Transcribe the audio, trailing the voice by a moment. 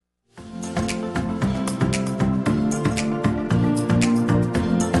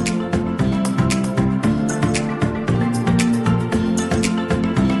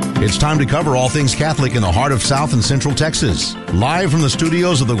time to cover all things Catholic in the heart of South and Central Texas. Live from the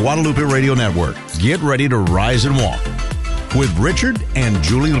studios of the Guadalupe Radio Network, get ready to rise and walk with Richard and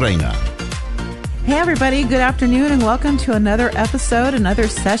Julie Reyna. Hey everybody, good afternoon and welcome to another episode, another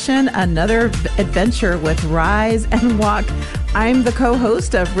session, another adventure with Rise and Walk. I'm the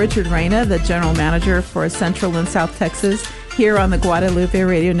co-host of Richard Reyna, the general manager for Central and South Texas here on the Guadalupe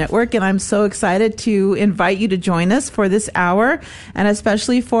Radio Network, and I'm so excited to invite you to join us for this hour, and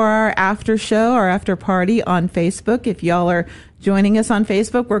especially for our after show, our after party on Facebook. If y'all are joining us on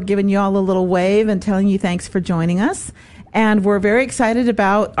Facebook, we're giving y'all a little wave and telling you thanks for joining us. And we're very excited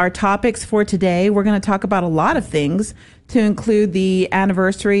about our topics for today. We're going to talk about a lot of things, to include the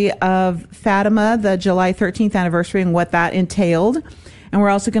anniversary of Fatima, the July 13th anniversary, and what that entailed. And we're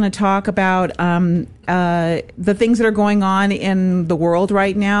also going to talk about the things that are going on in the world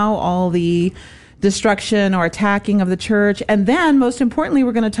right now, all the destruction or attacking of the church. And then, most importantly,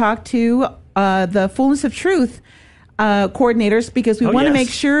 we're going to talk to the Fullness of Truth coordinators, because we want to make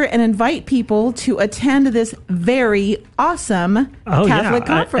sure and invite people to attend this very awesome Catholic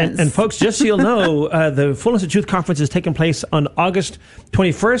conference. And folks, just so you'll know, the Fullness of Truth conference is taking place on August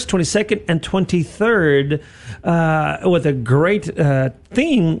 21st, 22nd, and 23rd with a great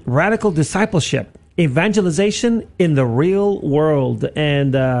theme, Radical Discipleship, Evangelization in the Real World.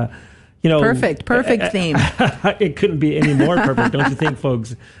 And perfect theme. It couldn't be any more perfect, don't you think,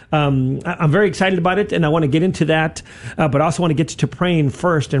 folks? I'm very excited about it, and I want to get into that, but also want to get to praying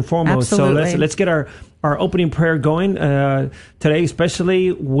first and foremost. Absolutely. So let's get our opening prayer going today,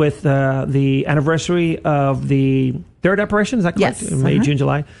 especially with the anniversary of the third apparition. Is that correct? Yes. May, June,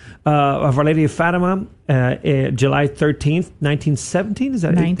 July of Our Lady of Fatima, July 13th, 1917. Is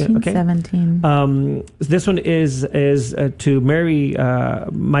that 1917? Okay. This one is to Mary,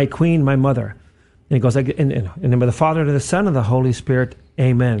 my Queen, my Mother. And it goes like, in the name of the Father, and of the Son, and the Holy Spirit.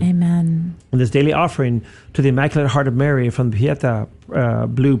 Amen. Amen. And this daily offering to the Immaculate Heart of Mary from the Pieta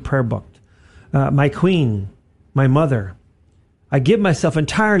Blue Prayer Book. My Queen, my Mother, I give myself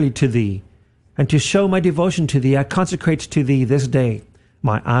entirely to Thee, and to show my devotion to Thee, I consecrate to Thee this day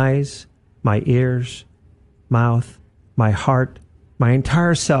my eyes, my ears, mouth, my heart, my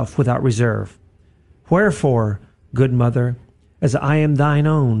entire self without reserve. Wherefore, good Mother, as I am Thine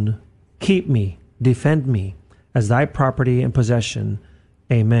own, keep me, defend me, as Thy property and possession.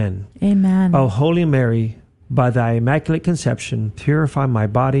 Amen. Amen. O Holy Mary, by Thy Immaculate Conception, purify my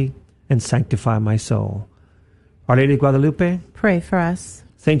body and sanctify my soul. Our Lady of Guadalupe, pray for us.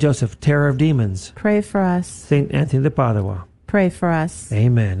 Saint Joseph, terror of demons, pray for us. Saint Anthony de Padua, pray for us.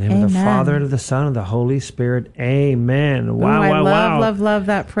 Amen. In the name of the Father, and of the Son, and of the Holy Spirit. Amen. Wow, I love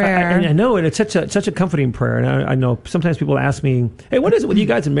that prayer. I know it. It's such a comforting prayer. And I know sometimes people ask me, hey, what is it with you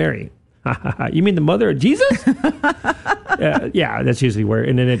guys and Mary? You mean the mother of Jesus? Yeah, that's usually where,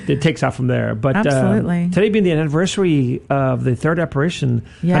 and then it takes off from there. But absolutely. Today being the anniversary of the third apparition,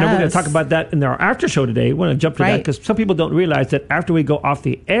 yes. I know we're going to talk about that in our after show today. We want to jump to that because some people don't realize that after we go off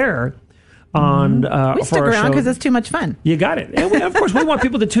the air on we stick around because it's too much fun. You got it. And of course, we want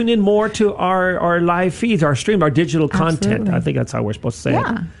people to tune in more to our live feeds, our stream, our digital content. Absolutely. I think that's how we're supposed to say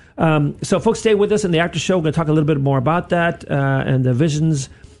it. So folks, stay with us in the after show. We're going to talk a little bit more about that and the visions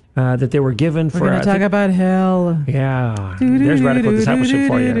that they were given. We're going to talk about hell. Yeah. There's radical discipleship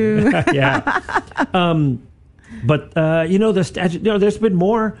for you. Yeah. But there's been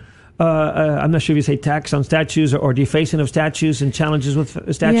more. I'm not sure if you say tax on statues or defacing of statues and challenges with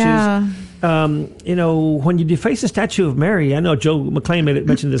statues. Yeah. When you deface a statue of Mary, I know Joe McClain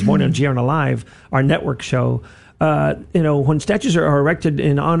mentioned this morning on GRN Alive, our network show. When statues are erected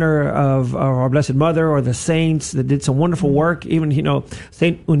in honor of our Blessed Mother or the saints that did some wonderful work, even,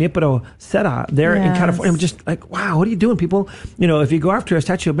 Saint Junipero Serra there in California, I'm just like, wow, what are you doing, people? If you go after a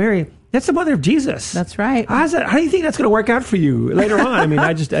statue of Mary, that's the mother of Jesus. That's right. How do you think that's going to work out for you later on? I mean,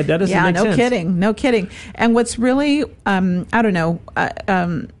 that doesn't make sense. No kidding. And what's really,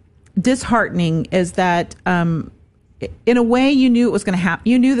 disheartening is that, in a way, you knew it was going to happen.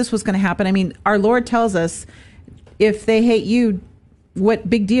 You knew this was going to happen. I mean, our Lord tells us, if they hate you, what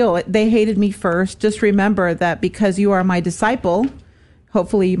big deal? They hated me first. Just remember that because you are my disciple,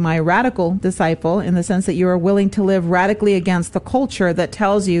 hopefully my radical disciple, in the sense that you are willing to live radically against the culture that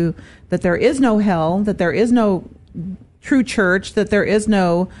tells you that there is no hell, that there is no true church, that there is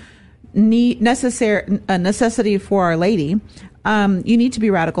no necessity for Our Lady. You need to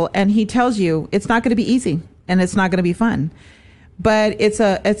be radical. And he tells you it's not going to be easy and it's not going to be fun. But it's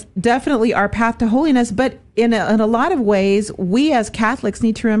definitely our path to holiness. But in a lot of ways, we as Catholics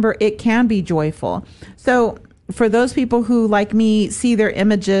need to remember it can be joyful. So for those people who, like me, see their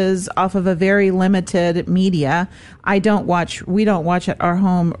images off of a very limited media, we don't watch at our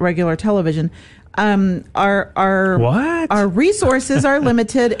home regular television. Our resources are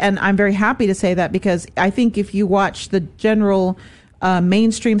limited, and I'm very happy to say that, because I think if you watch the general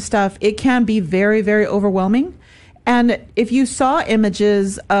mainstream stuff, it can be very, very overwhelming. And if you saw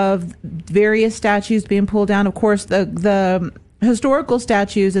images of various statues being pulled down, of course, the historical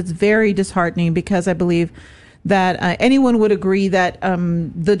statues, it's very disheartening, because I believe that anyone would agree that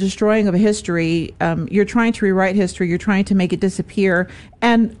the destroying of a history, you're trying to rewrite history, you're trying to make it disappear,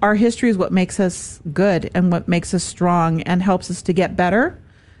 and our history is what makes us good and what makes us strong and helps us to get better.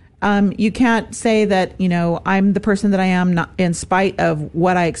 You can't say that, I'm the person that I am not in spite of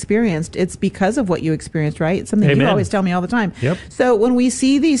what I experienced. It's because of what you experienced, right? It's something Amen. You always tell me all the time. Yep. So when we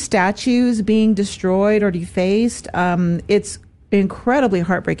see these statues being destroyed or defaced, it's incredibly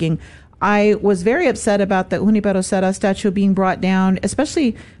heartbreaking. I was very upset about the Junipero Serra statue being brought down,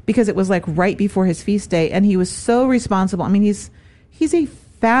 especially because it was like right before his feast day, and he was so responsible. I mean, he's a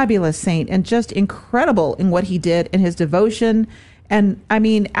fabulous saint and just incredible in what he did and his devotion, and I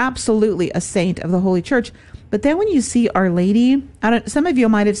mean, absolutely a saint of the Holy Church. But then when you see Our Lady, some of you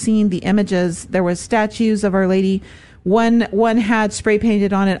might have seen the images. There was statues of Our Lady. One had spray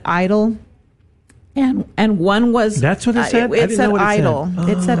painted on an idol. And one was... That's what it said? It said idol. Said.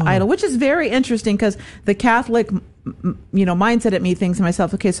 It said idol, which is very interesting, because the Catholic, mindset at me thinks to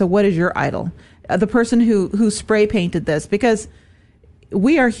myself, okay, so what is your idol? The person who spray painted this, because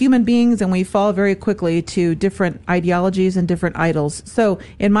we are human beings and we fall very quickly to different ideologies and different idols. So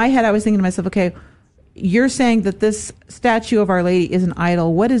in my head, I was thinking to myself, okay, you're saying that this statue of Our Lady is an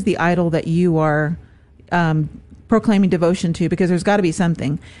idol. What is the idol that you are proclaiming devotion to? Because there's got to be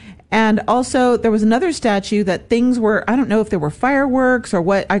something. And also, there was another statue that things were, I don't know if there were fireworks or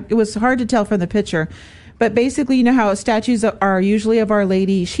what. It was hard to tell from the picture. But basically, you know how statues are usually of Our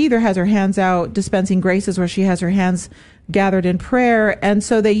Lady. She either has her hands out dispensing graces, or she has her hands gathered in prayer. And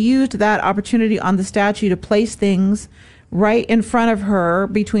so they used that opportunity on the statue to place things right in front of her,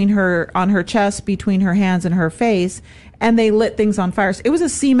 on her chest, between her hands and her face. And they lit things on fire. So it was a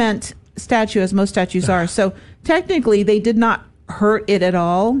cement statue, as most statues are. So technically, they did not hurt it at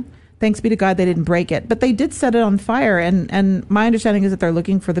all. Thanks be to God, they didn't break it, but they did set it on fire. And my understanding is that they're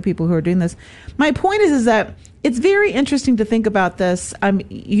looking for the people who are doing this. My point is that it's very interesting to think about this.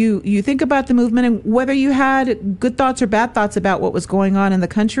 You think about the movement, and whether you had good thoughts or bad thoughts about what was going on in the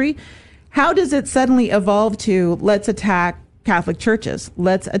country, how does it suddenly evolve to let's attack Catholic churches,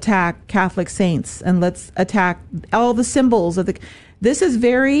 let's attack Catholic saints, and let's attack all the symbols of the... This is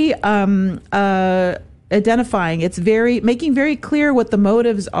very identifying. It's making very clear what the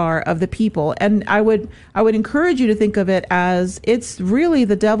motives are of the people. And I would encourage you to think of it as it's really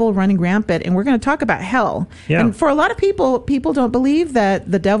the devil running rampant. And we're going to talk about hell. Yeah. And for a lot of people don't believe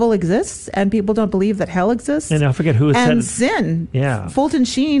that the devil exists, and people don't believe that hell exists. And I forget who said it. And sin. Yeah. Fulton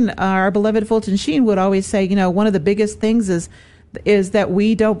Sheen, our beloved Fulton Sheen, would always say, one of the biggest things is that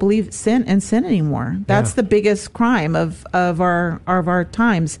we don't believe in sin anymore. That's the biggest crime of our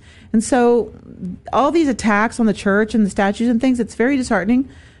times. And so all these attacks on the church and the statues and things, it's very disheartening,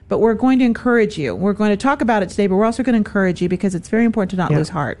 but we're going to encourage you. We're going to talk about it today, but we're also going to encourage you, because it's very important to not lose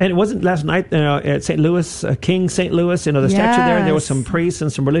heart. And it wasn't last night at St. Louis, King St. Louis, the statue there was some priests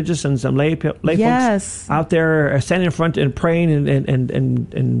and some religious and some lay folks out there standing in front and praying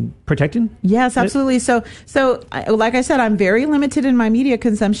and protecting. Yes, absolutely. So like I said, I'm very limited in my media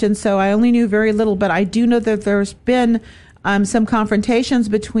consumption, so I only knew very little, but I do know that there's been some confrontations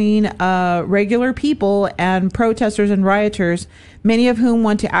between regular people and protesters and rioters, many of whom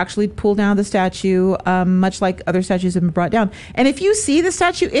want to actually pull down the statue, much like other statues have been brought down. And if you see the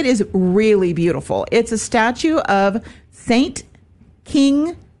statue, it is really beautiful. It's a statue of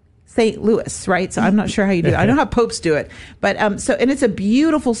King St. Louis, right? So I'm not sure how you do it. I know how popes do it. But and it's a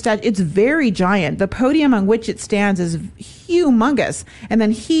beautiful statue. It's very giant. The podium on which it stands is humongous. And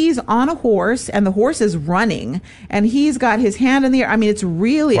then he's on a horse, and the horse is running, and he's got his hand in the air. I mean, it's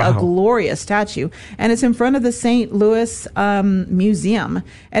really a glorious statue. And it's in front of the St. Louis Museum,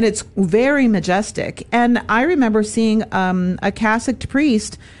 and it's very majestic. And I remember seeing a Catholic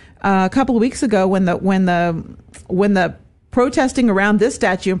priest a couple of weeks ago when the protesting around this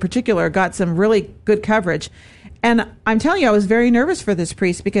statue in particular got some really good coverage. And I'm telling you, I was very nervous for this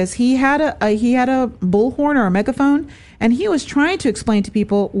priest, because he had a bullhorn or a megaphone, and he was trying to explain to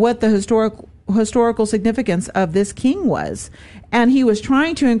people what the historical significance of this king was. And he was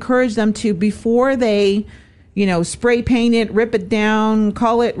trying to encourage them to, before they spray paint it, rip it down,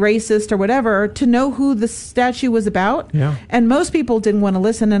 call it racist or whatever, to know who the statue was about. Yeah. And most people didn't want to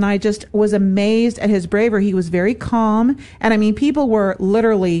listen. And I just was amazed at his bravery. He was very calm. And I mean, people were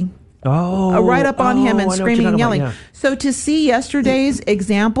literally right up on him and screaming and yelling. Yeah. So to see yesterday's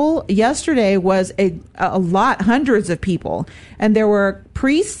example, yesterday was a lot, hundreds of people. And there were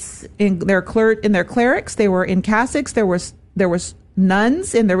priests in their clerics. They were in cassocks. There was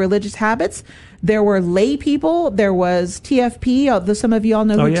nuns in their religious habits. There were lay people. There was TFP, although some of you all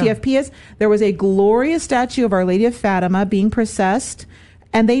know who TFP is. There was a glorious statue of Our Lady of Fatima being processed.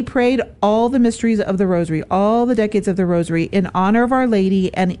 And they prayed all the mysteries of the Rosary, all the decades of the Rosary, in honor of Our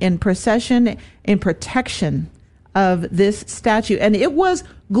Lady and in procession, in protection of this statue. And it was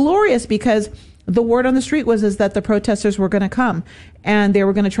glorious because the word on the street is that the protesters were going to come and they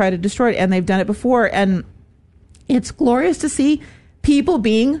were going to try to destroy it. And they've done it before. And it's glorious to see people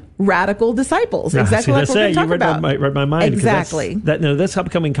being radical disciples. Exactly like what we're going to talk about. You read my mind. Exactly. This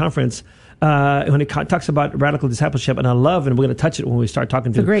upcoming conference, when it talks about radical discipleship, and I love, and we're going to touch it when we start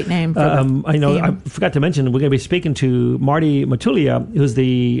talking to. It's a great name. For I forgot to mention, we're going to be speaking to Marty Matulia, who's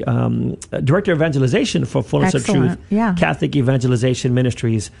the Director of Evangelization for Fullness of Truth, Catholic Evangelization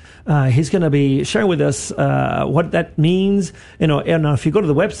Ministries. He's going to be sharing with us what that means. And if you go to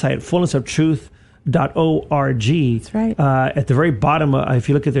the website, fullnessoftruth.org. That's right. At the very bottom, if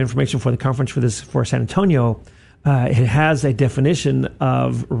you look at the information for the conference for San Antonio, it has a definition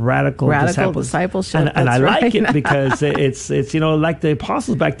of radical discipleship. And I like it because it's like the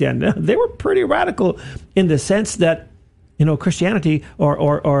apostles back then. They were pretty radical in the sense that, Christianity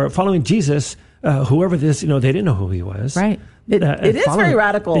or following Jesus, whoever this, they didn't know who he was. Right. It is very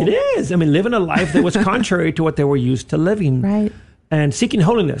radical. It is. I mean, living a life that was contrary to what they were used to living. Right. And seeking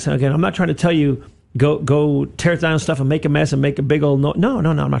holiness. And again, I'm not trying to tell you go tear down stuff and make a mess and make a big old no. I'm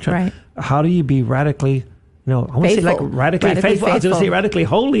not trying. Right. How do you be radically? I want to say like radically faithful. I was going to say radically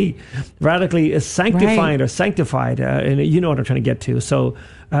holy, radically sanctifying or sanctified. And you know what I'm trying to get to. So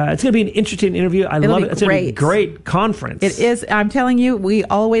it's going to be an interesting interview. I love it. It's going to be a great conference. It is. I'm telling you, we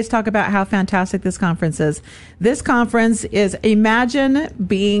always talk about how fantastic this conference is. This conference is, imagine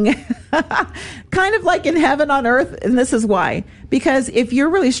being kind of like in heaven on earth. And this is why. Because if you're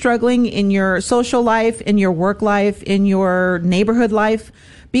really struggling in your social life, in your work life, in your neighborhood life,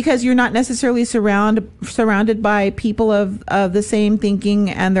 because you're not necessarily surrounded by people of the same thinking,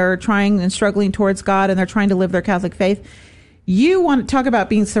 and they're trying and struggling towards God, and they're trying to live their Catholic faith. You want to talk about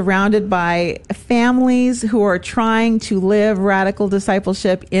being surrounded by families who are trying to live radical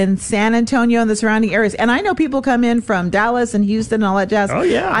discipleship in San Antonio and the surrounding areas. And I know people come in from Dallas and Houston and all that jazz. Oh,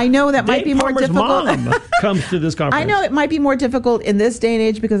 yeah. I know that might be more difficult. Mom comes to this conference. I know it might be more difficult in this day and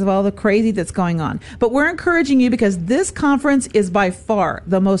age because of all the crazy that's going on. But we're encouraging you because this conference is by far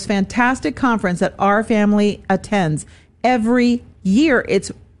the most fantastic conference that our family attends every year.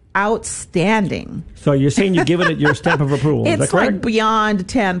 It's outstanding. So you're saying you're giving it your stamp of approval. Is that correct? It's like beyond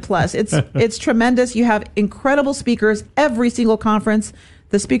 10 plus. It's tremendous. You have incredible speakers every single conference.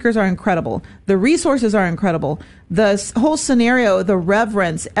 The speakers are incredible. The resources are incredible. The whole scenario, the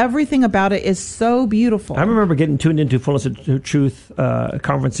reverence, everything about it is so beautiful. I remember getting tuned into Fullness of Truth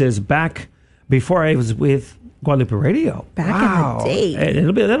conferences back before I was with Guadalupe Radio. Back in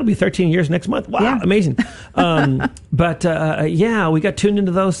the day. That'll be 13 years next month. Wow, yeah. Amazing. But we got tuned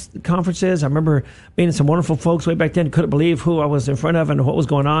into those conferences. I remember meeting some wonderful folks way back then. Couldn't believe who I was in front of and what was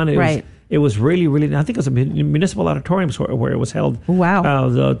going on. It was really, really, I think it was a municipal auditorium where it was held. Wow.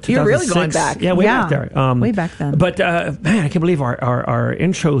 You're really going back. Yeah, way back there. Way back then. But, man, I can't believe our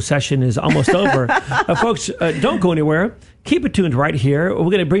intro session is almost over. Folks, don't go anywhere. Keep it tuned right here. We're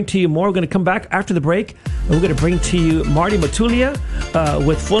going to bring to you more. We're going to come back after the break, and we're going to bring to you Marty Matulia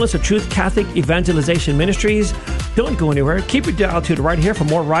with Fullness of Truth Catholic Evangelization Ministries. Don't go anywhere. Keep your dial tuned right here for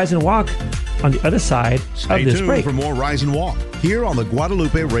more Rise and Walk on the other side Stay of this tuned break. For more Rise and Walk here on the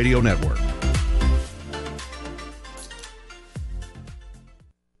Guadalupe Radio Network.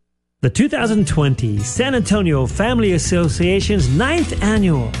 The 2020 San Antonio Family Association's 9th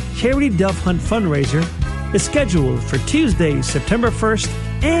annual Charity Dove Hunt fundraiser is scheduled for Tuesday, September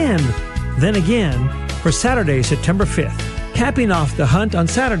 1st, and then again for Saturday, September 5th. Capping off the hunt on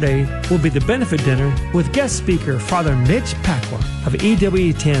Saturday will be the benefit dinner with guest speaker Father Mitch Pacwa of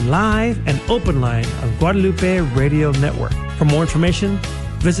EWTN Live and Open Line on Guadalupe Radio Network. For more information,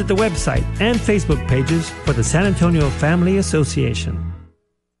 visit the website and Facebook pages for the San Antonio Family Association.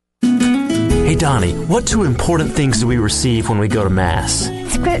 Hey, Donnie, what two important things do we receive when we go to Mass?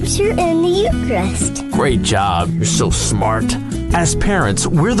 Scripture and the Eucharist. Great job. You're so smart. As parents,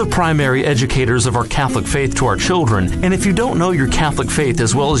 we're the primary educators of our Catholic faith to our children, and if you don't know your Catholic faith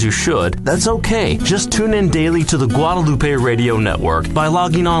as well as you should, that's okay. Just tune in daily to the Guadalupe Radio Network by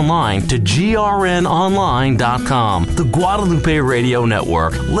logging online to grnonline.com. The Guadalupe Radio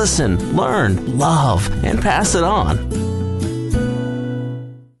Network. Listen, learn, love, and pass it on.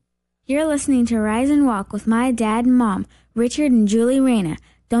 You're listening to Rise and Walk with my dad and mom, Richard and Julie Reyna.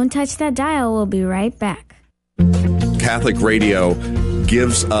 Don't touch that dial. We'll be right back. Catholic radio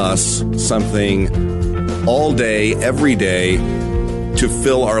gives us something all day, every day, to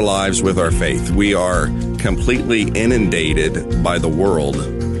fill our lives with our faith. We are completely inundated by the world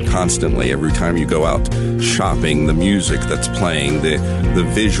constantly. Every time you go out shopping, the music that's playing, the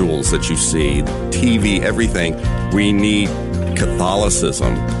visuals that you see, TV, everything. We need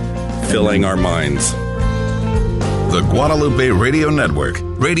Catholicism filling our minds. The Guadalupe Radio Network,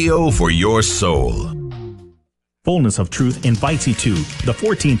 radio for your soul. Fullness of Truth invites you to the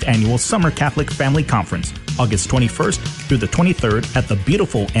 14th Annual Summer Catholic Family Conference, August 21st through the 23rd at the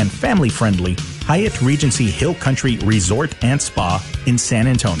beautiful and family-friendly Hyatt Regency Hill Country Resort and Spa in San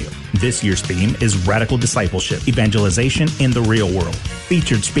Antonio. This year's theme is Radical Discipleship, Evangelization in the Real World.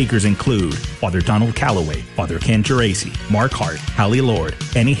 Featured speakers include Father Donald Calloway, Father Ken Geraci, Mark Hart, Hallie Lord,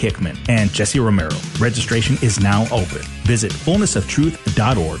 Annie Hickman, and Jesse Romero. Registration is now open. Visit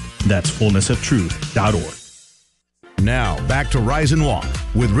fullnessoftruth.org. That's fullnessoftruth.org. Now, back to Rise and Walk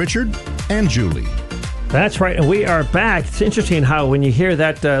with Richard and Julie. That's right, and we are back. It's interesting how when you hear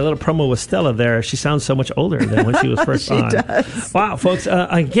that little promo with Stella there, she sounds so much older than when she was first she on. Does. Wow, folks,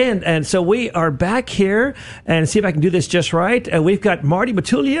 again, and so we are back here, and see if I can do this just right. We've got Marty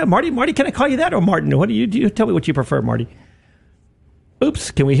Matulia. Marty, can I call you that, or Martin? What do you tell me what you prefer, Marty?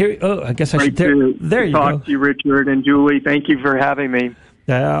 Oops, can we hear you? Oh, I guess I should. There you go. Talk to you, Richard and Julie. Thank you for having me.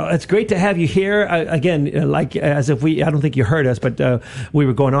 It's great to have you here again. Like as if I don't think you heard us, but we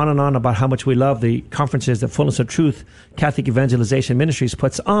were going on and on about how much we love the conferences that Fullness of Truth Catholic Evangelization Ministries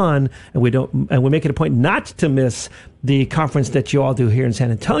puts on, and we make it a point not to miss the conference that you all do here in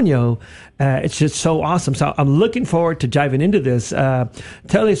San Antonio. It's just so awesome. So I'm looking forward to diving into this.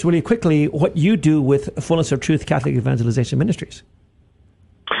 Tell us really quickly what you do with Fullness of Truth Catholic Evangelization Ministries.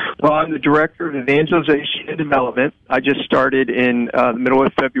 Well, I'm the Director of Evangelization and Development. I just started in the middle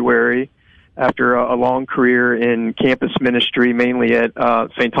of February after a long career in campus ministry, mainly at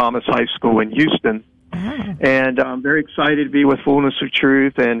St. Thomas High School in Houston. And I'm very excited to be with Fullness of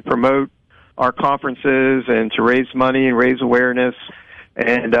Truth and promote our conferences and to raise money and raise awareness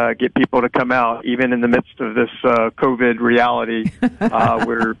and get people to come out, even in the midst of this COVID reality.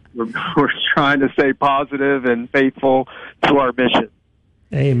 We're trying to stay positive and faithful to our mission.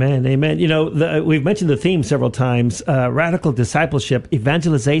 Amen, amen. You know, we've mentioned the theme several times, radical discipleship,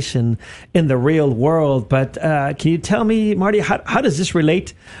 evangelization in the real world. But can you tell me, Marty, how does this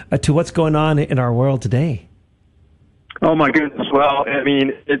relate to what's going on in our world today? Oh, my goodness. Well, I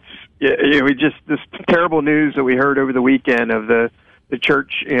mean, it's this terrible news that we heard over the weekend of the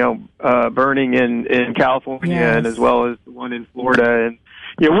church, burning in California, yes, and as well as the one in Florida. And,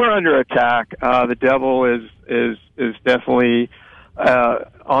 we're under attack. The devil is definitely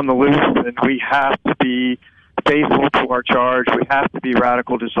on the loose, and we have to be faithful to our charge. We have to be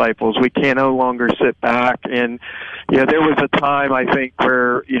radical disciples. We can no longer sit back. And there was a time, I think,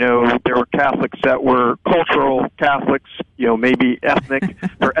 where there were Catholics that were cultural Catholics, maybe ethnic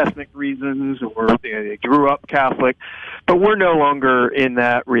for ethnic reasons, or they grew up Catholic. But we're no longer in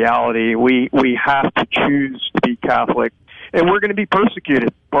that reality. We have to choose to be Catholic, and we're going to be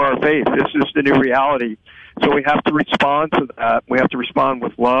persecuted for our faith. This is the new reality. So we have to respond to that. We have to respond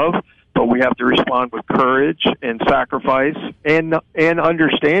with love, but we have to respond with courage and sacrifice and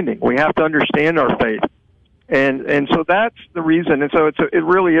understanding. We have to understand our faith. And so that's the reason. And so it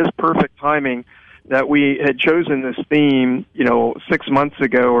really is perfect timing that we had chosen this theme, 6 months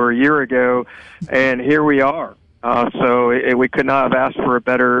ago or a year ago, and here we are. We could not have asked for a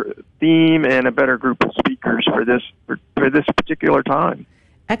better theme and a better group of speakers for this particular time.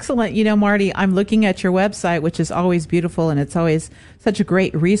 Excellent. Marty, I'm looking at your website, which is always beautiful, and it's always such a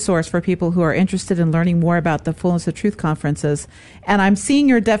great resource for people who are interested in learning more about the Fullness of Truth conferences. And I'm seeing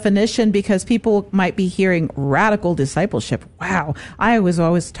your definition because people might be hearing radical discipleship. Wow. I was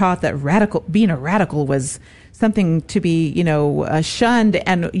always taught that being a radical was something to be, shunned.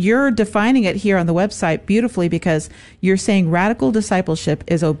 And you're defining it here on the website beautifully because you're saying radical discipleship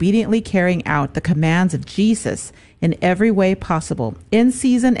is obediently carrying out the commands of Jesus in every way possible, in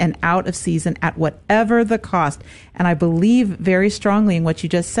season and out of season, at whatever the cost. And I believe very strongly in what you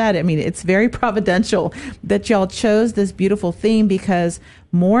just said. I mean, it's very providential that y'all chose this beautiful theme, because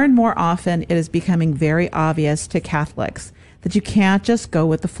more and more often it is becoming very obvious to Catholics that you can't just go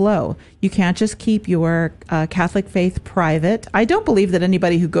with the flow. You can't just keep your Catholic faith private. I don't believe that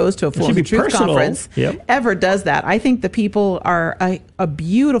anybody who goes to a Fullness of Truth conference ever does that. I think the people are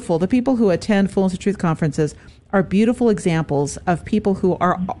the people who attend Fullness of Truth conferences are beautiful examples of people who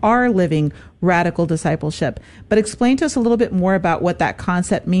are living radical discipleship. But explain to us a little bit more about what that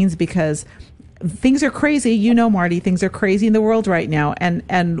concept means, because things are crazy. You know, Marty, things are crazy in the world right now.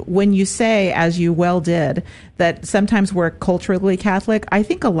 And when you say, as you well did, that sometimes we're culturally Catholic, I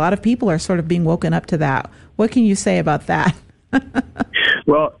think a lot of people are sort of being woken up to that. What can you say about that?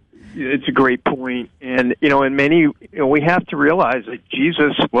 Well, it's a great point. And, in many, we have to realize that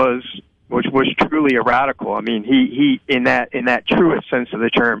Jesus was truly a radical. I mean, he in that truest sense of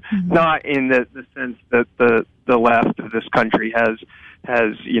the term, not in the sense that the left of this country has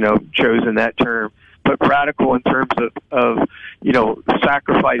chosen that term, but radical in terms of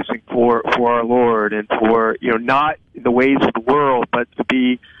sacrificing for our Lord, and for not the ways of the world, but to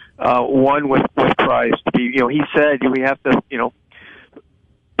be one with Christ. To be, he said we have to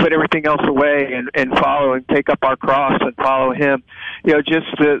put everything else away and follow, and take up our cross and follow him. Just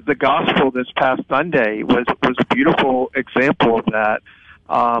the gospel this past Sunday was a beautiful example of that.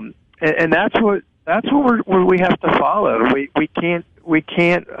 And that's what we have to follow. We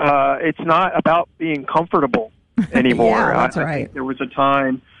can't it's not about being comfortable anymore. Yeah, that's I right. think there was a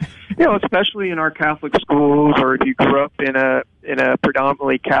time, especially in our Catholic schools, or if you grew up in a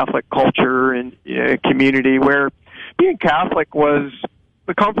predominantly Catholic culture and community, where being Catholic was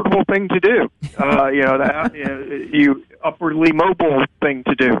the comfortable thing to do, you upwardly mobile thing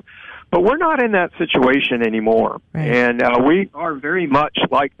to do. But we're not in that situation anymore. Right. And we are very much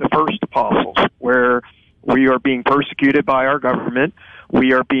like the first apostles, where we are being persecuted by our government.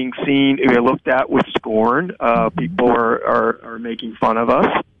 We are being seen, looked at with scorn. People are making fun of us.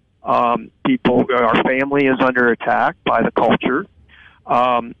 Our family is under attack by the culture.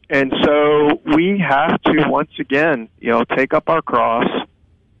 And so we have to, once again, take up our cross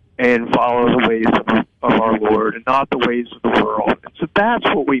and follow the ways of our Lord, and not the ways of the world. And so that's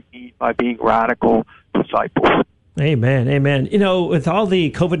what we mean by being radical disciples. Amen, amen. With all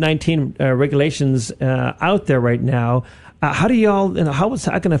the COVID-19 regulations out there right now, how do y'all, how is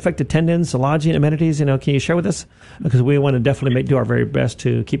that going to affect attendance, lodging, amenities? Can you share with us? Because we want to definitely do our very best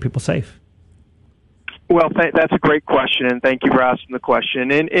to keep people safe. Well, that's a great question, and thank you for asking the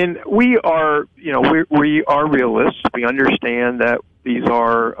question. And we are, we are realists. We understand that these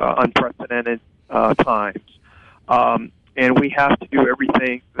are unprecedented times, and we have to do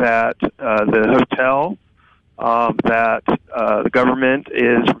everything that the hotel, that the government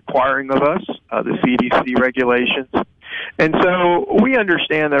is requiring of us, the CDC regulations. And so we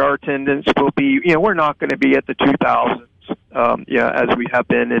understand that our attendance will be, we're not going to be at the 2,000s, as we have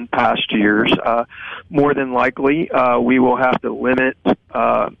been in past years. More than likely, we will have to limit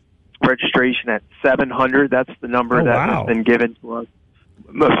registration at 700. That's the number has been given to us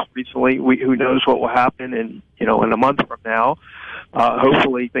most recently. Who knows what will happen in a month from now.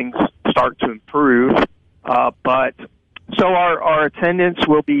 Hopefully things start to improve. But so our attendance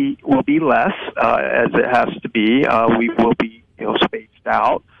will be less, as it has to be. We will be spaced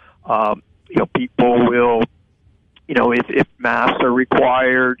out. People will, if masks are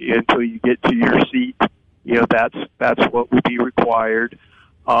required until you get to your seat, that's what will be required.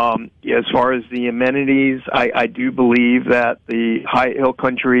 As far as the amenities, I do believe that the Hyatt Hill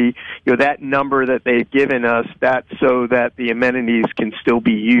Country, that number that they've given us, that's so that the amenities can still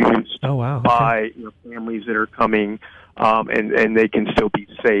be used by families that are coming, and they can still be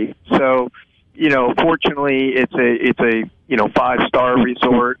safe. So, fortunately, it's a 5-star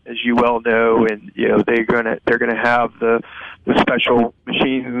resort, as you well know, and they're gonna have the special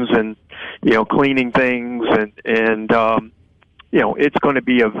machines and cleaning things and it's going to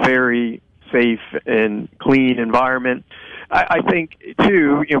be a very safe and clean environment. I think,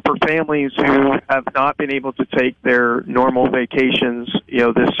 too, for families who have not been able to take their normal vacations,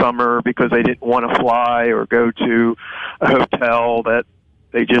 this summer because they didn't want to fly or go to a hotel that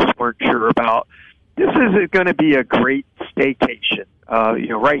they just weren't sure about, this is going to be a great staycation,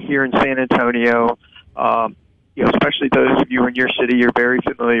 right here in San Antonio. Especially those of you in your city, you're very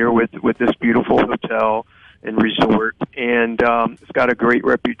familiar with this beautiful hotel and resort, and it's got a great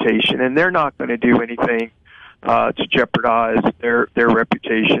reputation, and they're not going to do anything to jeopardize their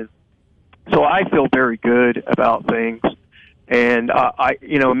reputation. So I feel very good about things, And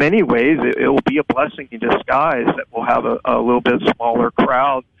in many ways, it will be a blessing in disguise that we'll have a little bit smaller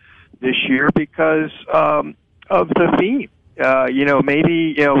crowd this year because of the theme.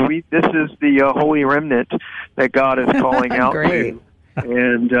 Maybe this is the holy remnant that God is calling out to.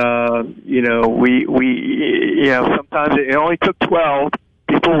 And we sometimes it only took 12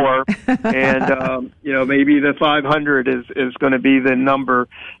 before, and maybe the 500 is going to be the number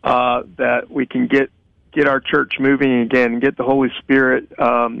that we can get our church moving again, get the Holy Spirit,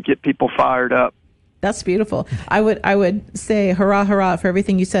 get people fired up. That's beautiful. I would say hurrah, hurrah for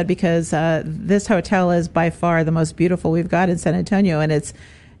everything you said, because this hotel is by far the most beautiful we've got in San Antonio, and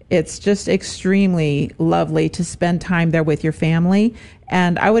it's just extremely lovely to spend time there with your family.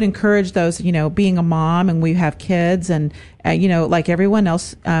 And I would encourage those, being a mom and we have kids, and like everyone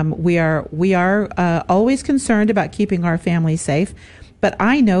else, we are always concerned about keeping our family safe. But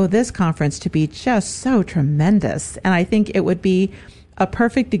I know this conference to be just so tremendous, and I think it would be a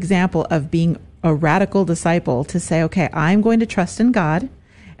perfect example of being a radical disciple to say, okay, I'm going to trust in God,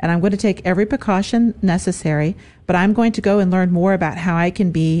 and I'm going to take every precaution necessary, but I'm going to go and learn more about how I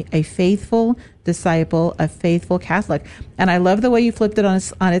can be a faithful disciple, a faithful Catholic. And I love the way you flipped it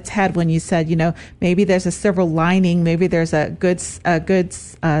on its head when you said, maybe there's a silver lining, maybe there's a good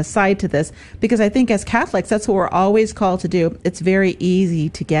side to this, because I think as Catholics, that's what we're always called to do. It's very easy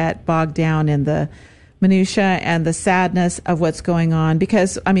to get bogged down in the minutia and the sadness of what's going on,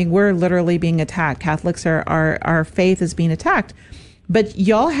 because we're literally being attacked. Catholics our faith is being attacked. But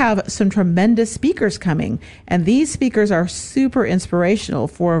y'all have some tremendous speakers coming, and these speakers are super inspirational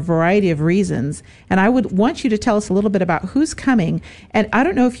for a variety of reasons. And I would want you to tell us a little bit about who's coming. And I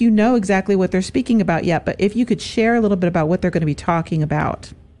don't know if you know exactly what they're speaking about yet, but if you could share a little bit about what they're going to be talking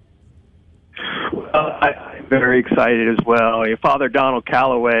about. Well, I'm very excited as well. Father Donald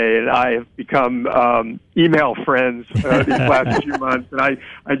Calloway and I have become email friends these last few months, and I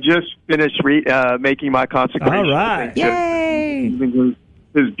just finished making my consecration. All right. Yay!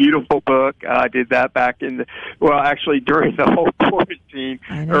 His beautiful book. I did that back during the whole quarantine,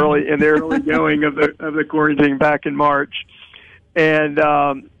 in the early going of the quarantine back in March. And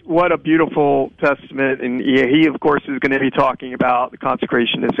what a beautiful testament. And he, of course, is going to be talking about the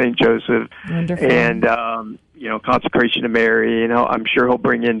consecration of St. Joseph. Wonderful. And, consecration of Mary. I'm sure he'll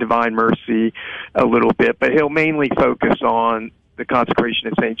bring in Divine Mercy a little bit, but he'll mainly focus on the consecration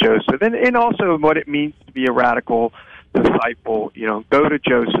of St. Joseph and also what it means to be a radical disciple. Go to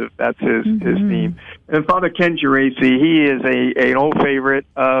Joseph. That's his theme. And Father Ken Geraci, he is an old favorite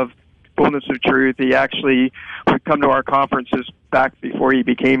of Fullness of Truth. He actually would come to our conferences back before he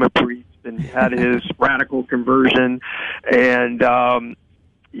became a priest and had his radical conversion. And,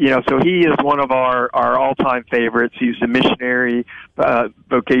 so he is one of our all-time favorites. He's the missionary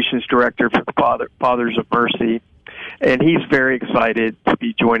vocations director for the Fathers of Mercy. And he's very excited to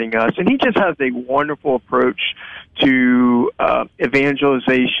be joining us. And he just has a wonderful approach to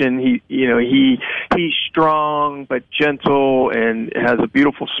evangelization. He's strong but gentle and has a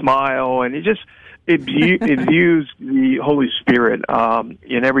beautiful smile, and it views the Holy Spirit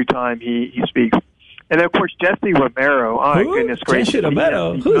in every time he speaks. And then, of course, Jesse Romero. Oh, my goodness gracious. Jesse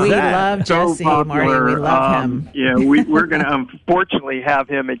Romero. We love Jesse, Marty. We love him. We're going to unfortunately have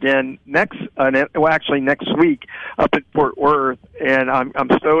him again next week up in Fort Worth, and I'm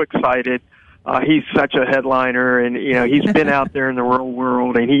so excited. He's such a headliner, and he's been out there in the real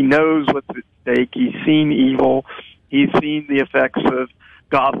world, and he knows what's at stake. He's seen evil. He's seen the effects of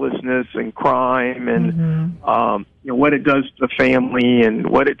godlessness and crime, and what it does to the family and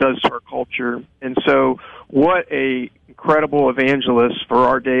what it does to our culture. And so, what a incredible evangelist for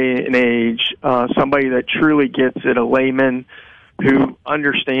our day and age! Somebody that truly gets it, a layman who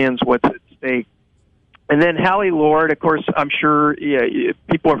understands what's at stake. And then Hallie Lord, of course, I'm sure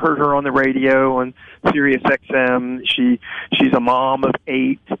people have heard her on the radio on Sirius XM. She's a mom of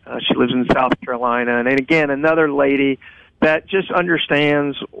 8. She lives in South Carolina. And again, another lady that just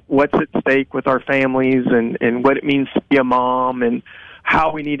understands what's at stake with our families and what it means to be a mom and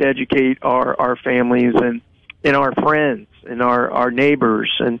how we need to educate our families and our friends and our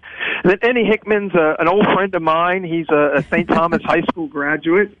neighbors. And then Eddie Hickman's an old friend of mine. He's a St. Thomas High School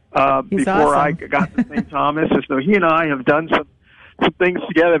graduate before I got to St. Thomas. And so he and I have done some things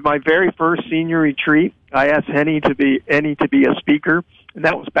together. My very first senior retreat, I asked Eddie to be a speaker. And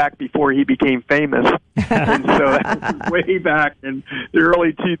that was back before he became famous. And so that was way back in the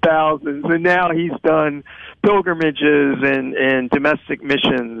early 2000s. And now he's done pilgrimages and domestic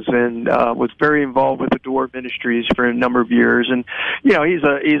missions and was very involved with the Door Ministries for a number of years. And, he's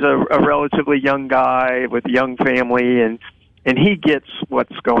a relatively young guy with a young family. And and he gets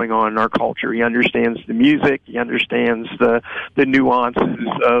what's going on in our culture. He understands the music. He understands the nuances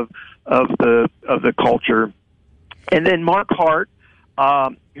of the culture. And then Mark Hart,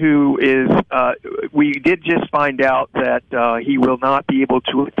 who is, we did just find out that he will not be able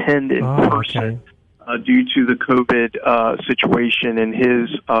to attend in person due to the COVID situation and his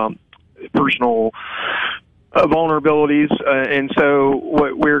personal vulnerabilities. And so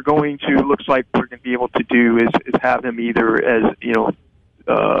what we're going to, looks like we're going to be able to do is have him either as,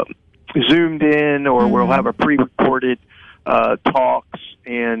 Zoomed in, or we'll have a pre-recorded talks.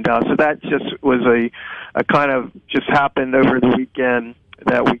 And so that just was a kind of just happened over the weekend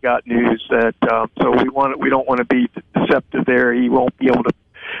that we got news that so we don't want to be deceptive there. He won't be able to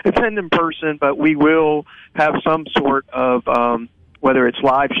attend in person, but we will have some sort of whether it's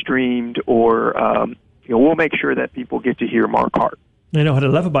live streamed or we'll make sure that people get to hear Mark Hart. You know, what I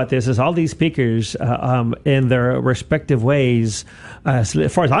love about this is all these speakers in their respective ways, as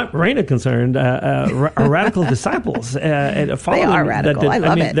far as Raina concerned, are radical disciples. And they are radical. I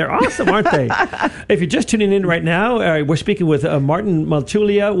love it. They're awesome, aren't they? If you're just tuning in right now, we're speaking with Martin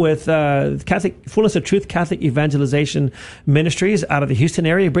Maltulia with Catholic Fullness of Truth Catholic Evangelization Ministries out of the Houston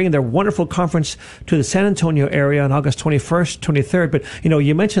area, bringing their wonderful conference to the San Antonio area on August 21st, 23rd. But,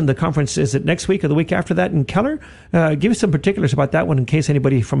 you mentioned the conference, is it next week or the week after that in Keller? Give us some particulars about that one, in case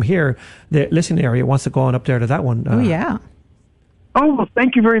anybody from here, the listening area, wants to go on up there to that one. Oh, yeah. Oh, well,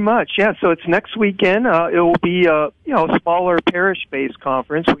 thank you very much. Yeah, so it's next weekend. It will be a smaller parish-based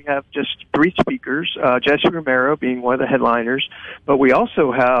conference. We have just 3 speakers, Jesse Romero being one of the headliners, but we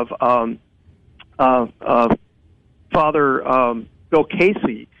also have Father Bill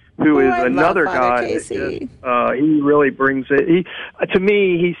Casey, who is another guy that he really brings it. To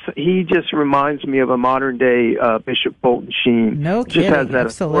me, he just reminds me of a modern day Bishop Fulton Sheen. No kidding, just has that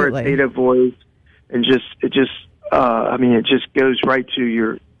authoritative voice, and it just goes right to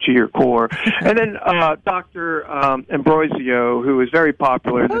your core. And then Dr. Ambrosio, who is very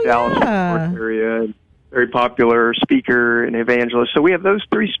popular in the Dallas area, and very popular speaker and evangelist. So we have those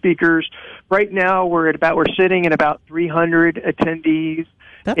 3 speakers. Right now, we're sitting at about 300 attendees.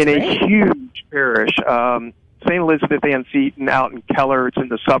 That's in great. A huge parish, St. Elizabeth Ann Seton out in Keller. It's in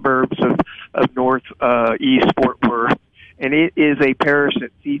the suburbs of northeast Fort Worth, and it is a parish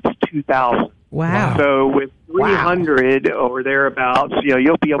that seats 2,000. Wow! So with 300 or thereabouts,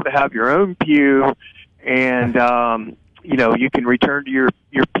 you'll be able to have your own pew, and you can return to your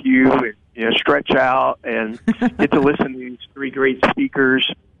pew and stretch out and get to listen to these 3 great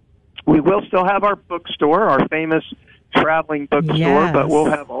speakers. We will still have our bookstore, our famous traveling bookstore, but we'll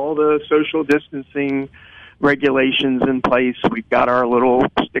have all the social distancing regulations in place. We've got our little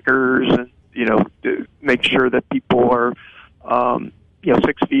stickers, and to make sure that people are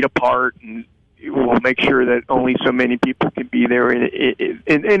 6 feet apart, and we'll make sure that only so many people can be there. And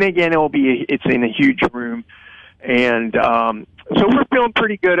again, it's in a huge room, and so we're feeling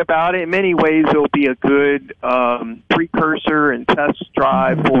pretty good about it. In many ways, it'll be a good precursor and test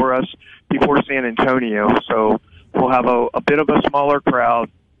drive for us before San Antonio. So we'll have a bit of a smaller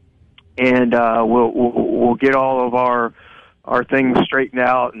crowd, and we'll get all of our things straightened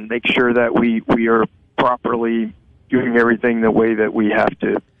out and make sure that we are properly doing everything the way that we have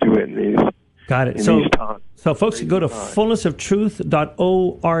to do it in these. Got it. So folks can go to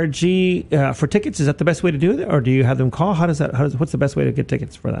fullnessoftruth.org for tickets. Is that the best way to do it, or do you have them call? What's the best way to get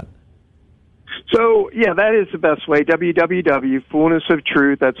tickets for that? So, that is the best way,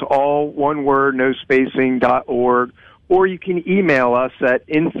 www.fullnessoftruth, that's all one word, no spacing, .org, or you can email us at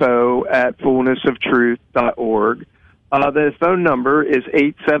info@fullnessoftruth.org. The phone number is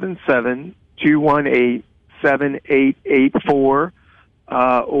 877-218-7884,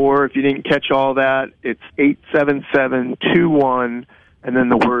 or if you didn't catch all that, it's 877-21, and then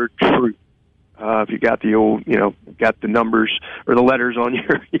the word truth. If you got the old, got the numbers or the letters on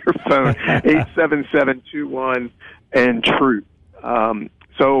your phone, 877-21 and truth.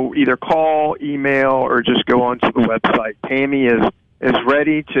 So either call, email, or just go onto the website. Tammy is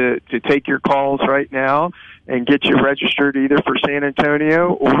ready to take your calls right now and get you registered either for San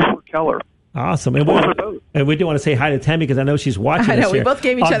Antonio or for Keller. Awesome. And we do want to say hi to Tammy because I know she's watching. I know. Us We both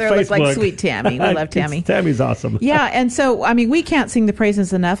gave each other a look like sweet Tammy. We love Tammy. Tammy's awesome. Yeah. And so, we can't sing the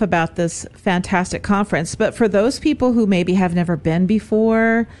praises enough about this fantastic conference. But for those people who maybe have never been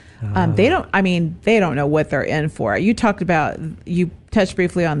before, they don't know what they're in for. You touched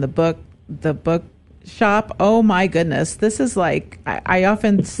briefly on the book shop. Oh my goodness, this is like I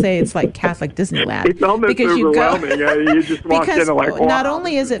often say it's like Catholic Disneyland. It's almost because overwhelming. You just walk in and like, wow, not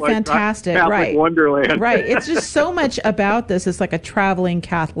only is it like fantastic, Catholic right? Wonderland, right? It's just so much about this. It's like a traveling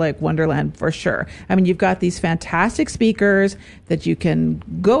Catholic Wonderland for sure. I mean, you've got these fantastic speakers that you can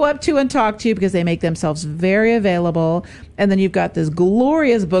go up to and talk to because they make themselves very available. And then you've got this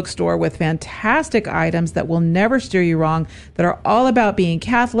glorious bookstore with fantastic items that will never steer you wrong, that are all about being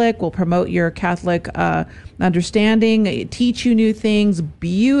Catholic, will promote your Catholic understanding, teach you new things,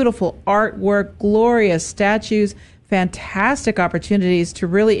 beautiful artwork, glorious statues, fantastic opportunities to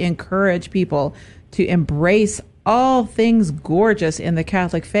really encourage people to embrace all things gorgeous in the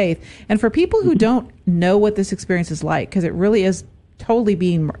Catholic faith. And for people who don't know what this experience is like, because it really is totally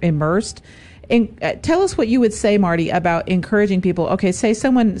being immersed, tell us what you would say, Marty, about encouraging people. Okay, say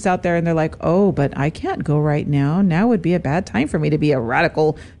someone's out there and they're like, oh, but I can't go right now. Now would be a bad time for me to be a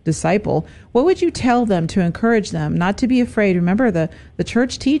radical disciple. What would you tell them to encourage them not to be afraid? Remember, the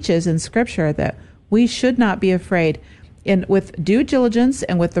church teaches in Scripture that we should not be afraid. And with due diligence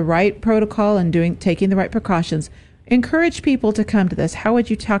and with the right protocol and taking the right precautions, encourage people to come to this. How would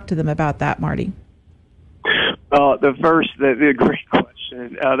you talk to them about that, Marty? The great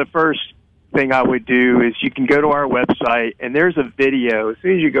question. The first thing I would do is you can go to our website and there's a video as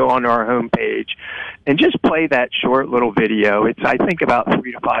soon as you go onto our homepage and just play that short little video. It's, I think, about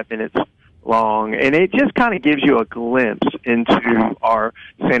 3 to 5 minutes long, and it just kind of gives you a glimpse into our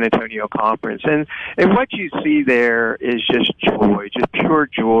San Antonio conference. And what you see there is just joy, just pure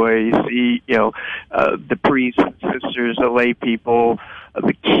joy. You see, the priests and sisters, the lay people,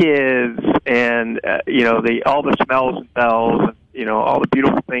 the kids, and all the smells and bells, all the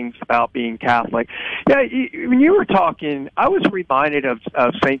beautiful things about being Catholic. Yeah, when you were talking, I was reminded of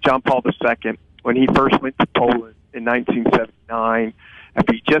St. John Paul II when he first went to Poland in 1979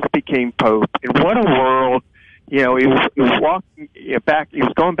 after he just became Pope. And what a world! He was walking back. He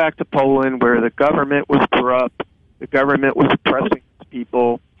was going back to Poland where the government was corrupt, the government was oppressing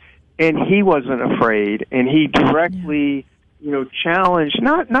people, and he wasn't afraid. And he directly, challenged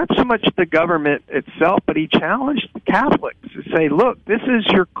not so much the government itself, but he challenged the Catholics to say, "Look, this is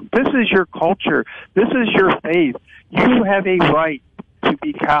your culture, this is your faith. You have a right to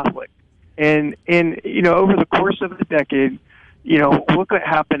be Catholic." And over the course of the decade, look what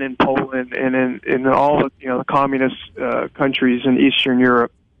happened in Poland and in all the communist countries in Eastern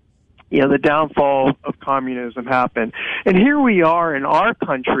Europe. The downfall of communism happened. And here we are in our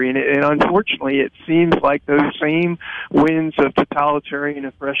country, and unfortunately it seems like those same winds of totalitarian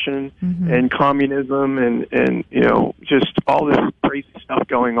oppression and communism and just all this crazy stuff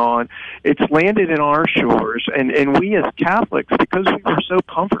going on, it's landed in our shores. And we as Catholics, because we were so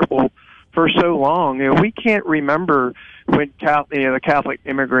comfortable for so long, we can't remember when the Catholic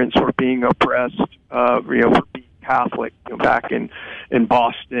immigrants were being oppressed, were being Catholic back in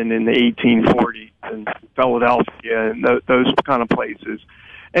Boston in the 1840s and Philadelphia and those kind of places.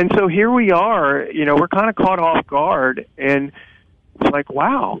 And so here we are, we're kind of caught off guard, and it's like,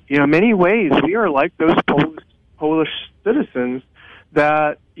 wow, in many ways we are like those Polish citizens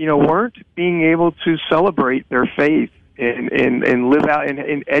that, weren't being able to celebrate their faith and live out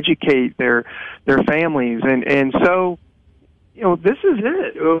and educate their families. And so, this is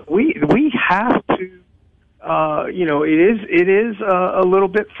it. We have to, it is a little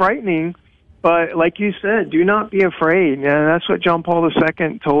bit frightening, but like you said, do not be afraid. And that's what John Paul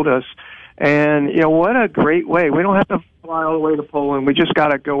II told us. And, what a great way. We don't have to fly all the way to Poland. We just got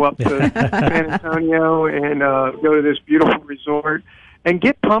to go up to San Antonio and go to this beautiful resort and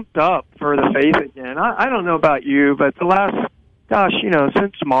get pumped up for the faith again. I don't know about you, but the last,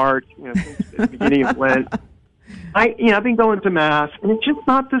 since March, since the beginning of Lent, I've been going to Mass, and it's just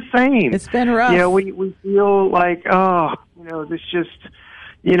not the same. It's been rough. We feel like, this just,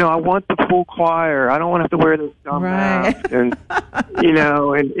 I want the full choir. I don't want to have to wear this dumb mask. And,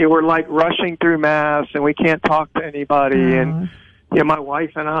 and we're like rushing through Mass, and we can't talk to anybody. And, my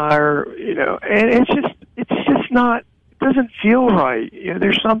wife and I are, and it's just not, it doesn't feel right.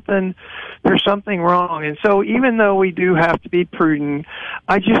 There's something wrong. And so even though we do have to be prudent,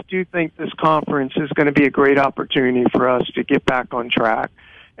 I just do think this conference is going to be a great opportunity for us to get back on track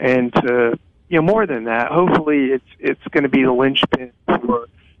and to, more than that, hopefully it's going to be the linchpin for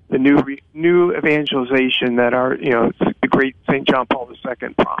the new evangelization that the great St. John Paul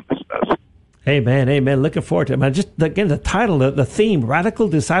II promised us. Amen. Looking forward to it. Man, just again, the title, the theme, Radical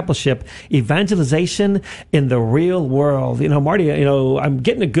Discipleship, Evangelization in the Real World. Marty, I'm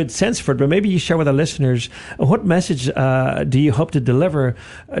getting a good sense for it, but maybe you share with our listeners, what message do you hope to deliver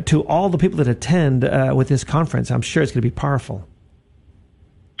to all the people that attend with this conference? I'm sure it's going to be powerful.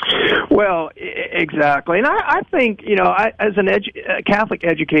 Well, exactly. And I think, as a Catholic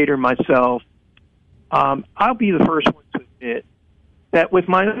educator myself, I'll be the first one to admit that with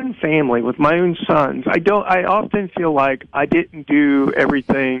my own family, with my own sons, I often feel like I didn't do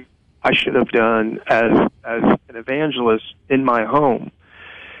everything I should have done as an evangelist in my home.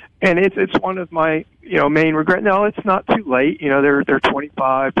 And it's one of my, main regrets. No, it's not too late. They're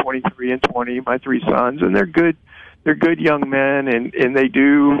 25, 23, and 20, my three sons, and they're good young men, and they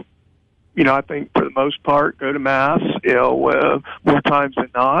do, I think for the most part go to Mass, more times than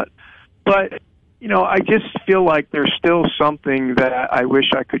not. But, I just feel like there's still something that I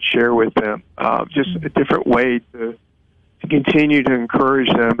wish I could share with them, just a different way to continue to encourage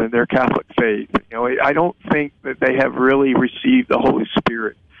them in their Catholic faith. I don't think that they have really received the Holy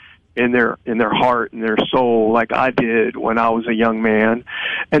Spirit in their heart and their soul like I did when I was a young man.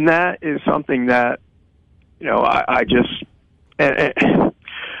 And that is something that,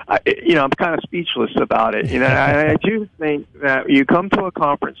 I'm kind of speechless about it. I do think that you come to a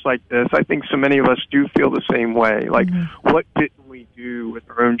conference like this, I think so many of us do feel the same way. Like, what didn't we do with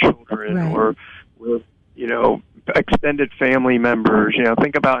our own children or with, extended family members?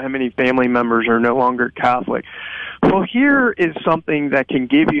 Think about how many family members are no longer Catholic. Well, here is something that can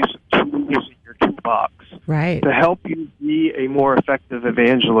give you some tools in your toolbox to help you be a more effective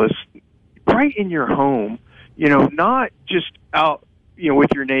evangelist right in your home. Not just out,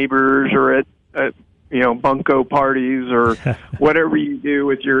 with your neighbors or at bunco parties or whatever you do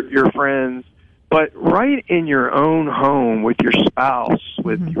with your friends, but right in your own home with your spouse,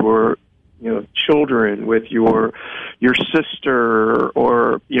 with your children, with your sister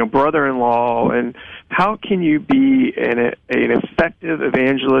or brother-in-law. And how can you be an effective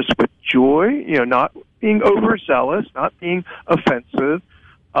evangelist with joy? Not being overzealous, not being offensive.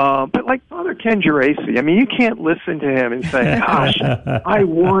 But like Father Ken Geraci, you can't listen to him and say, gosh, I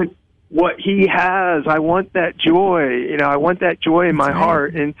want what he has. I want that joy. I want that joy in my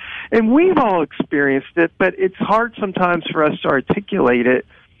heart. And we've all experienced it, but it's hard sometimes for us to articulate it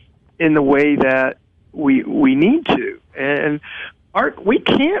in the way that we need to. And we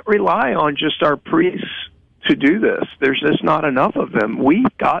can't rely on just our priests to do this. There's just not enough of them.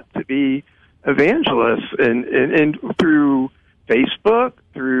 We've got to be evangelists and through Facebook,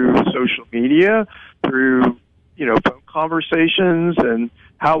 through social media, through phone conversations and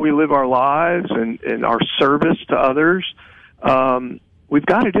how we live our lives and our service to others. We've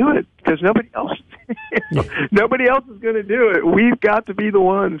got to do it because nobody else is going to do it. We've got to be the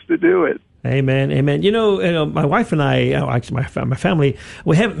ones to do it. Amen, amen. My wife and I, actually my family,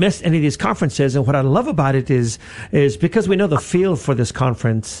 we haven't missed any of these conferences. And what I love about it is because we know the feel for this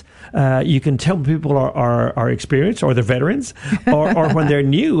conference. You can tell people are experienced or they're veterans or when they're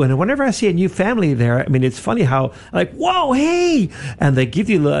new. And whenever I see a new family there, it's funny how like, whoa, hey, and they give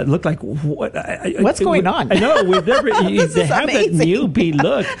you a look like what's going on? I know they have amazing. That newbie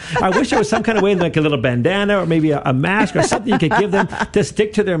look. I wish there was some kind of way, like a little bandana or maybe a mask or something you could give them to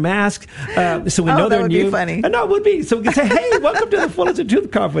stick to their mask. So we know they're new. Be funny. No, it would be. So we can say, hey, welcome to the Fullness of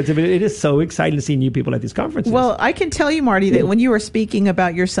Truth conference. It is so exciting to see new people at these conferences. Well, I can tell you, Marty, that when you were speaking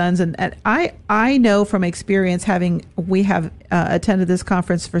about your sons, and I know from experience, we have attended this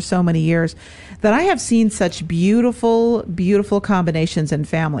conference for so many years, that I have seen such beautiful, beautiful combinations in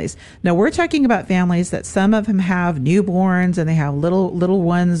families. Now, we're talking about families that some of them have newborns and they have little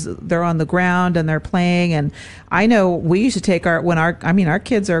ones. They're on the ground and they're playing. And I know we used to take our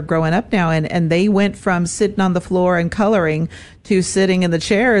kids are growing up now, and they went from sitting on the floor and coloring to sitting in the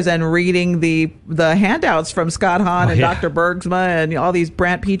chairs and reading the handouts from Scott Hahn and Dr. Bergsma and all these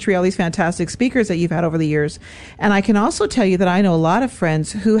Brant Petrie, all these fantastic speakers that you've had over the years. And I can also tell you that I know a lot of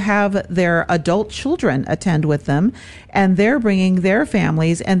friends who have their adult children attend with them, and they're bringing their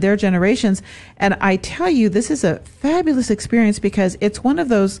families and their generations. And I tell you, this is a fabulous experience because it's one of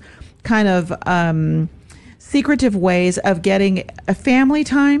those kind of secretive ways of getting a family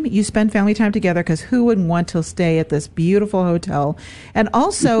time. You spend family time together because who wouldn't want to stay at this beautiful hotel? And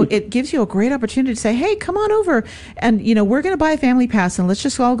also it gives you a great opportunity to say, hey, come on over. And, we're going to buy a family pass and let's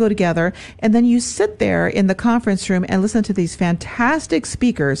just all go together. And then you sit there in the conference room and listen to these fantastic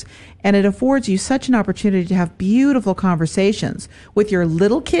speakers. And it affords you such an opportunity to have beautiful conversations with your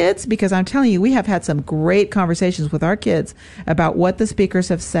little kids, because I'm telling you, we have had some great conversations with our kids about what the speakers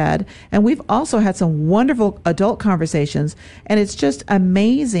have said. And we've also had some wonderful adult conversations. And it's just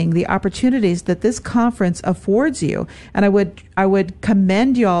amazing the opportunities that this conference affords you. And I would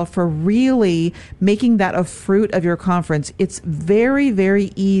commend y'all for really making that a fruit of your conference. It's very,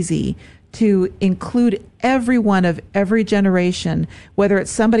 very easy to include everyone of every generation, whether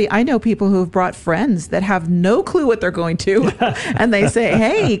it's somebody, I know people who have brought friends that have no clue what they're going to, and they say,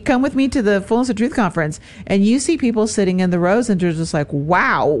 hey, come with me to the Fullness of Truth conference. And you see people sitting in the rows and they're just like,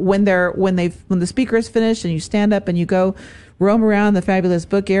 wow, when the speaker is finished and you stand up and you go roam around the fabulous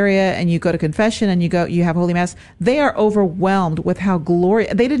book area and you go to confession and you have Holy Mass, they are overwhelmed with how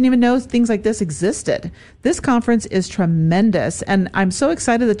glorious. They didn't even know things like this existed. This conference is tremendous. And I'm so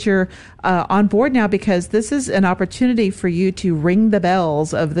excited that you're on board now, because this is an opportunity for you to ring the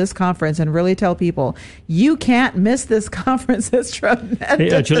bells of this conference and really tell people, you can't miss this conference. It's tremendous.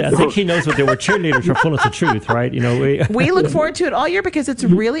 Hey, Julie, I think he knows what they were cheerleaders for Fullness of Truth, right? We look forward to it all year because it's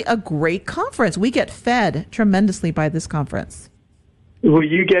really a great conference. We get fed tremendously by this conference. Well,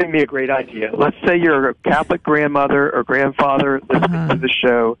 you gave me a great idea. Let's say you're a Catholic grandmother or grandfather listening to the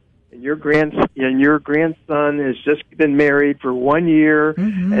show, and your grandson has just been married for 1 year,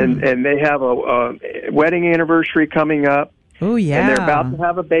 and they have a wedding anniversary coming up. Oh, yeah. And they're about to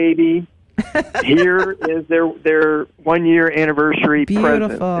have a baby. Here is their 1 year anniversary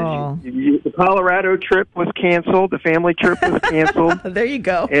present. The Colorado trip was canceled. The family trip was canceled. There you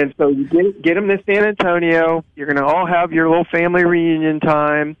go. And so you get them to San Antonio. You're going to all have your little family reunion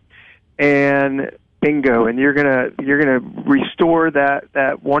time, and bingo. And you're gonna restore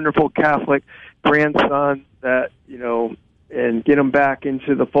that wonderful Catholic grandson that and get them back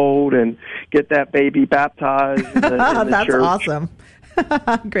into the fold and get that baby baptized in the That's church. Awesome.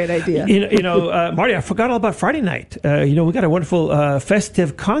 Great idea. Marty, I forgot all about Friday night. We got a wonderful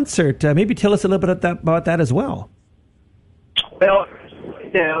festive concert. Maybe tell us a little bit about that as well. Well,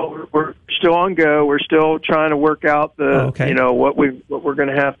 we're still on go. We're still trying to work out what we're going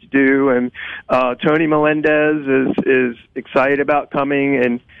to have to do. And Tony Melendez is excited about coming,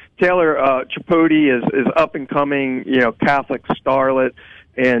 and Taylor Tripodi is up and coming, Catholic starlet.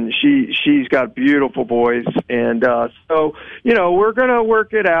 And she's got a beautiful voice, and so we're going to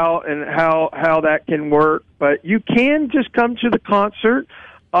work it out and how that can work. But you can just come to the concert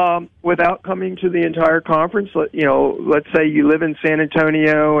without coming to the entire conference. Let's say you live in San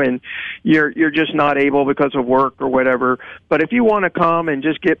Antonio and you're just not able because of work or whatever. But if you want to come and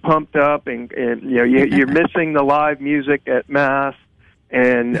just get pumped up, and you're missing the live music at Mass.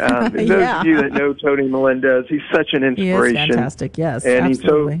 And those of you that know Tony Melendez, he's such an inspiration. He is fantastic, yes, and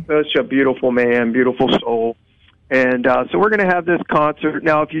absolutely. He's such a beautiful man, beautiful soul. And so we're going to have this concert.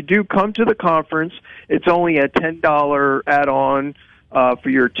 Now, if you do come to the conference, it's only a $10 add-on for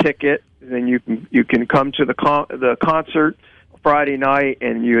your ticket. Then you can come to the concert Friday night,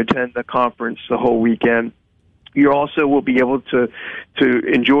 and you attend the conference the whole weekend. You also will be able to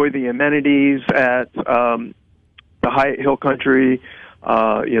enjoy the amenities at the Hyatt Hill Country.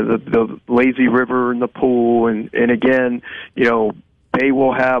 The lazy river and the pool, and again, they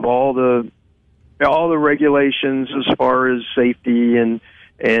will have all the regulations as far as safety and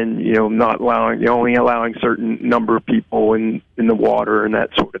not only allowing certain number of people in the water and that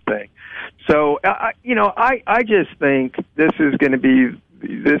sort of thing. So I just think this is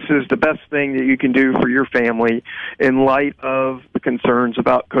the best thing that you can do for your family in light of the concerns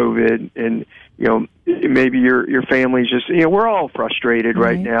about COVID. And maybe your family's just, we're all frustrated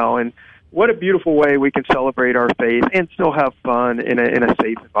right now, and what a beautiful way we can celebrate our faith and still have fun in a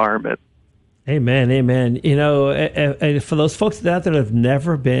safe environment. Amen, amen. And for those folks out there that have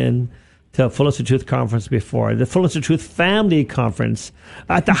never been to a Fullness of Truth conference before, the Fullness of Truth Family Conference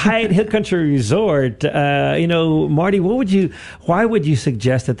at the Hyatt Hill Country Resort. Marty, why would you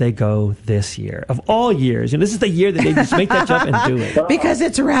suggest that they go this year of all years? And this is the year that they just make that jump and do it. Because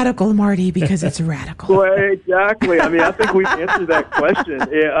it's radical, Marty. Because it's radical. Well, exactly. I mean, I think we've answered that question.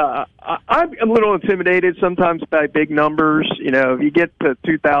 I'm a little intimidated sometimes by big numbers. If you get to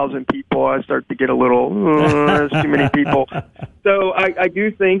 2,000 people, I start to get a little, there's too many people. So I do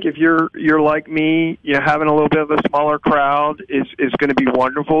think if you're like me, having a little bit of a smaller crowd is going to be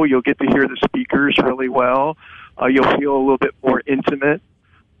wonderful. You'll get to hear the speakers really well. You'll feel a little bit more intimate.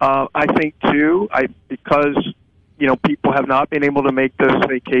 I think too, because people have not been able to make those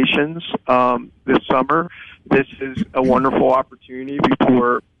vacations this summer. This is a wonderful opportunity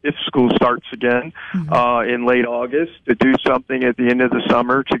if school starts again in late August, to do something at the end of the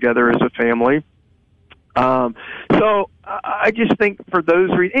summer together as a family. So I just think for those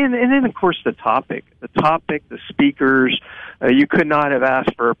reasons, and then of course the topic, the speakers, you could not have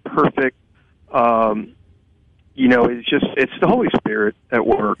asked for a perfect, it's the Holy Spirit at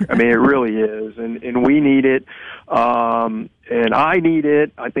work. I mean, it really is. And we need it. And I need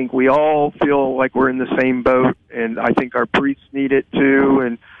it. I think we all feel like we're in the same boat, and I think our priests need it too.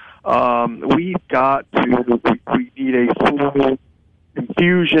 And, we need a full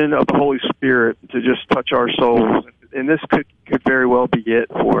confusion of the Holy Spirit to just touch our souls. And this could very well be it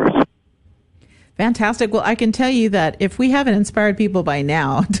for us. Fantastic. Well, I can tell you that if we haven't inspired people by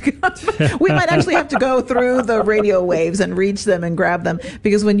now, we might actually have to go through the radio waves and reach them and grab them.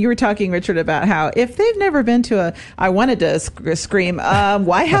 Because when you were talking, Richard, about how if they've never been to I wanted to scream,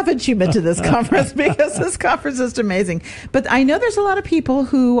 why haven't you been to this conference? Because this conference is amazing. But I know there's a lot of people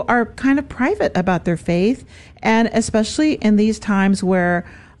who are kind of private about their faith, and especially in these times where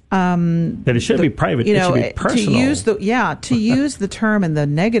that it should be private. It should be personal. To use the term in the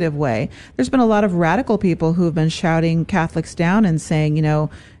negative way. There's been a lot of radical people who have been shouting Catholics down and saying,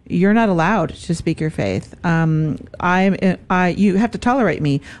 you're not allowed to speak your faith. You have to tolerate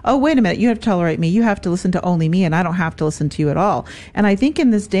me. Oh, wait a minute. You have to tolerate me. You have to listen to only me, and I don't have to listen to you at all. And I think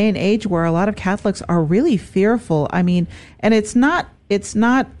in this day and age where a lot of Catholics are really fearful, and it's not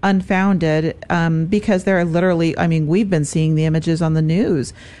unfounded, because there are literally, we've been seeing the images on the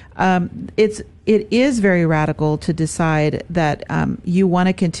news. It is very radical to decide that you want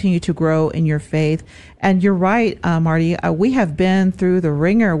to continue to grow in your faith. And you're right, Marty, we have been through the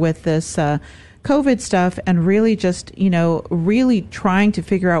ringer with this COVID stuff and really just, really trying to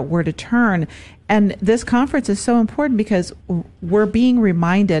figure out where to turn. And this conference is so important because we're being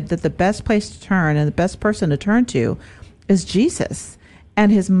reminded that the best place to turn and the best person to turn to is Jesus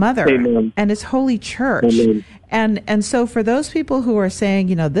and his mother. Amen. And his holy church. Amen. And so for those people who are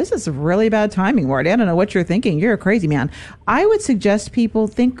saying, this is really bad timing, Marty, I don't know what you're thinking. You're a crazy man. I would suggest people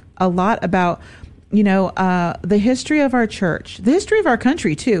think a lot about, the history of our church, the history of our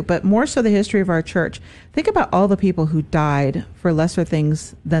country too, but more so the history of our church. Think about all the people who died for lesser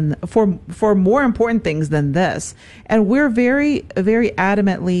things for more important things than this. And we're very, very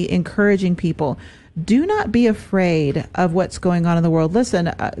adamantly encouraging people. Do not be afraid of what's going on in the world.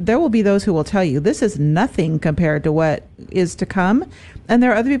 Listen, there will be those who will tell you this is nothing compared to what is to come. And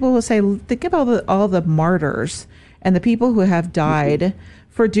there are other people who will say, think about all the martyrs and the people who have died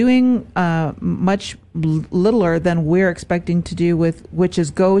for doing much littler than we're expecting to do, which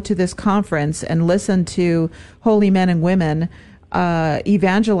is go to this conference and listen to holy men and women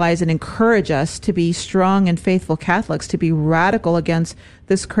evangelize and encourage us to be strong and faithful Catholics, to be radical against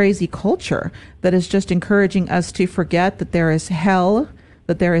this crazy culture that is just encouraging us to forget that there is hell,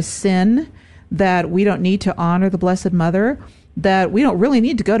 that there is sin, that we don't need to honor the Blessed Mother, that we don't really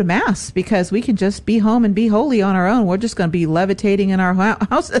need to go to Mass because we can just be home and be holy on our own. We're just going to be levitating in our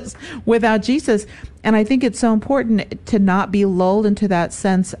houses without Jesus. And I think it's so important to not be lulled into that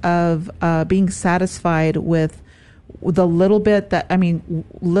sense of being satisfied with the little bit that,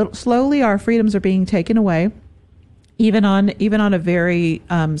 slowly our freedoms are being taken away, even on a very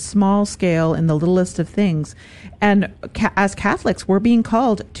small scale in the littlest of things. And as Catholics, we're being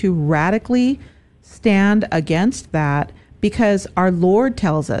called to radically stand against that, because our Lord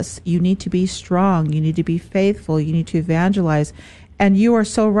tells us you need to be strong, you need to be faithful, you need to evangelize. And you are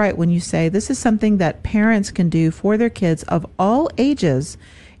so right when you say this is something that parents can do for their kids of all ages.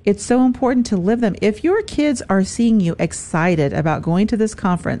 It's so important to live them. If your kids are seeing you excited about going to this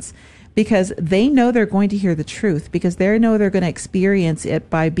conference because they know they're going to hear the truth, because they know they're going to experience it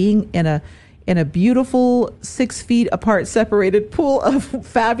by being in a beautiful 6 feet apart, separated pool of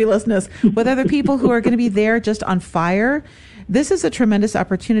fabulousness with other people who are going to be there just on fire, this is a tremendous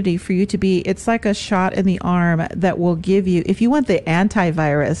opportunity for you to be, it's like a shot in the arm that will give you, if you want the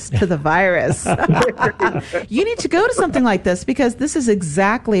antivirus to the virus, you need to go to something like this, because this is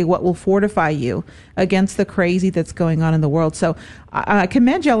exactly what will fortify you against the crazy that's going on in the world. So I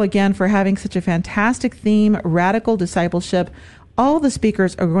commend y'all again for having such a fantastic theme, radical discipleship. All the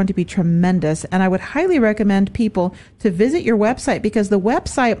speakers are going to be tremendous, and I would highly recommend people to visit your website, because the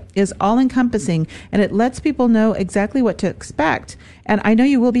website is all-encompassing, and it lets people know exactly what to expect. And I know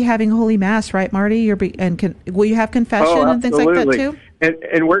you will be having Holy Mass, right, Marty? Will you have confession and things like that too?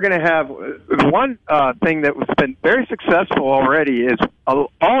 And we're going to have one thing that has been very successful already is all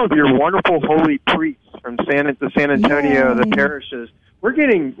of your wonderful holy priests from San Antonio, the parishes. We're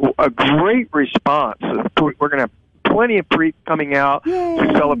getting a great response. We're going to have plenty of priests coming out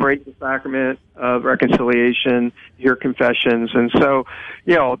to celebrate the sacrament of reconciliation, hear confessions, and so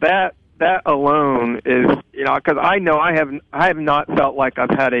that alone is because I know I have not felt like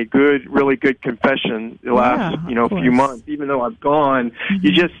I've had a really good confession the last few months, even though I've gone.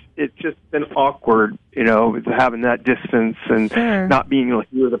 Mm-hmm. It's just been awkward, having that distance and not being able to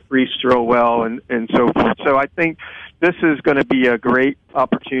hear the priest real well and so forth. So I think this is going to be a great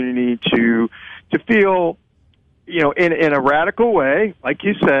opportunity to feel, in a radical way, like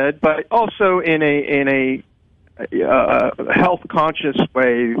you said, but also in a health conscious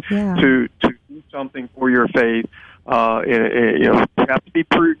way to do something for your faith, We have to be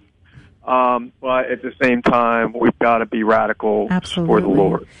prudent. But at the same time, we've got to be radical for the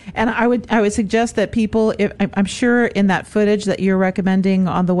Lord. And I would suggest that people, I'm sure in that footage that you're recommending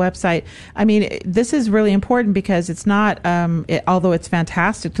on the website, I mean, this is really important because it's not, although it's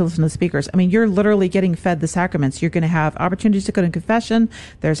fantastic to listen to the speakers, I mean, you're literally getting fed the sacraments. You're going to have opportunities to go to confession.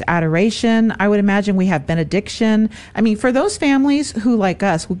 There's adoration. I would imagine we have benediction. I mean, for those families who, like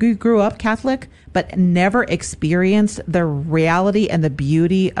us, who grew up Catholic, but never experienced the reality and the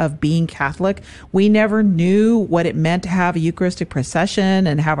beauty of being Catholic. We never knew what it meant to have a Eucharistic procession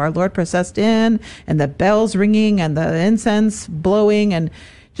and have our Lord processed in and the bells ringing and the incense blowing and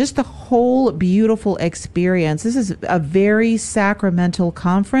just the whole beautiful experience. This is a very sacramental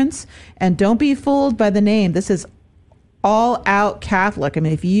conference, and don't be fooled by the name. This is all out Catholic. I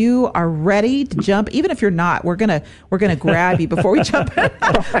mean, if you are ready to jump, even if you're not, we're gonna grab you before we jump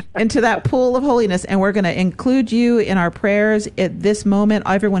into that pool of holiness, and we're gonna include you in our prayers at this moment.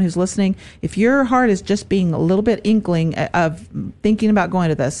 Everyone who's listening, if your heart is just being a little bit inkling of thinking about going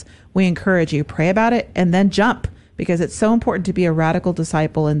to this, we encourage you, pray about it and then jump, because it's so important to be a radical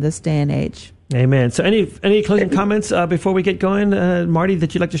disciple in this day and age. Amen. So any closing comments before we get going, Marty,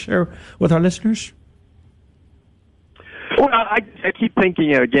 that you'd like to share with our listeners? Well, I keep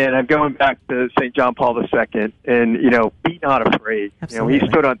thinking, again, I'm going back to St. John Paul II, and, be not afraid. Absolutely. He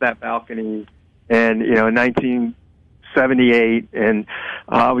stood on that balcony, and, in 1978, and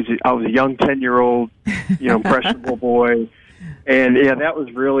I was a young 10-year-old, impressionable boy, and, that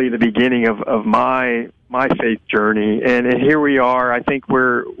was really the beginning of my faith journey, and here we are. I think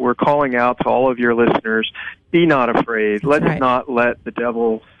we're calling out to all of your listeners, be not afraid. Let's not let the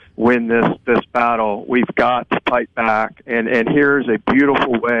devil win this battle. We've got to fight back, and here's a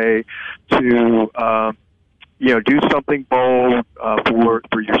beautiful way to do something bold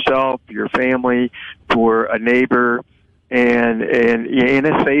for yourself, for your family, for a neighbor, and in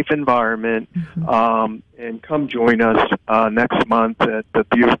a safe environment. And come join us next month at the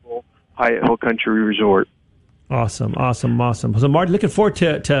beautiful Hyatt Hill Country Resort. Awesome. So, Marty, looking forward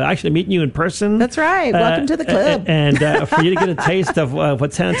to actually meeting you in person. That's right. Welcome to the club. And for you to get a taste of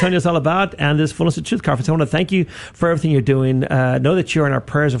what San Antonio is all about and this Fullness of Truth Conference. I want to thank you for everything you're doing. Know that you're in our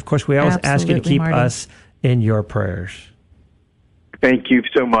prayers. Of course, we always ask you to keep us in your prayers. Thank you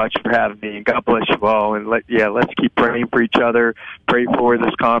so much for having me, and God bless you all. And let's keep praying for each other. Pray for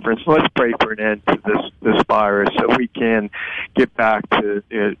this conference. Let's pray for an end to this virus, so we can get back to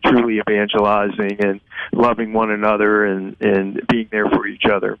truly evangelizing and loving one another and being there for each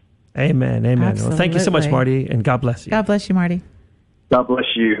other. Amen. Absolutely. Well, thank you so much, Marty, and God bless you. God bless you, Marty. God bless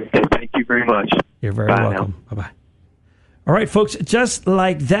you, and thank you very much. You're very welcome. Bye-bye. All right, folks, just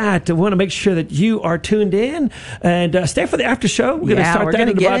like that, I want to make sure that you are tuned in and stay for the after show. We're going to start that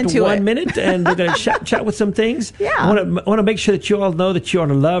in about 1 minute, and we're going to chat with some things. Yeah. I want to make sure that you all know that you are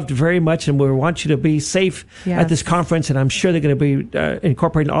loved very much, and we want you to be safe at this conference, and I'm sure they're going to be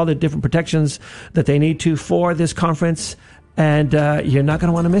incorporating all the different protections that they need to for this conference. And you're not going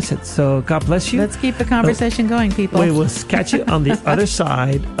to want to miss it. So God bless you. Let's keep the conversation going, people. We will catch you on the other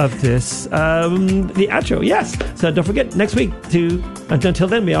side of this, the outro. Yes. So don't forget, next week, until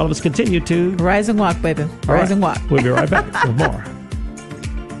then, may all of us continue to rise and walk, baby. Rise and walk. We'll be right back with more.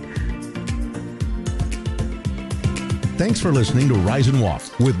 Thanks for listening to Rise and Walk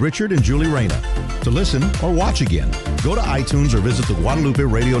with Richard and Julie Reyna. To listen or watch again, go to iTunes or visit the Guadalupe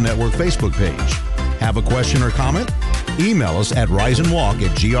Radio Network Facebook page. Have a question or comment? Email us at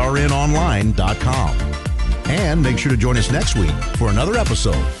riseandwalk@grnonline.com. And make sure to join us next week for another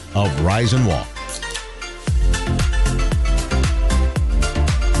episode of Rise and Walk.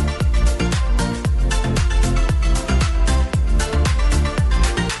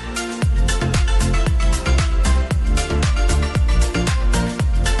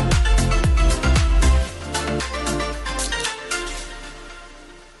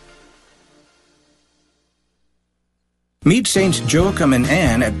 Meet Saints Joachim and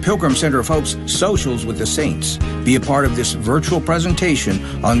Anne at Pilgrim Center of Hope's Socials with the Saints. Be a part of this virtual presentation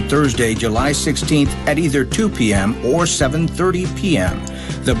on Thursday, July 16th at either 2 p.m. or 7:30 p.m.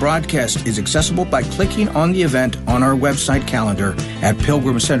 The broadcast is accessible by clicking on the event on our website calendar at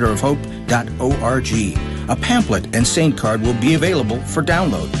pilgrimcenterofhope.org. A pamphlet and saint card will be available for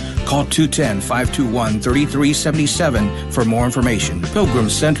download. Call 210-521-3377 for more information. Pilgrim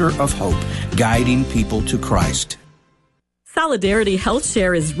Center of Hope, guiding people to Christ. Solidarity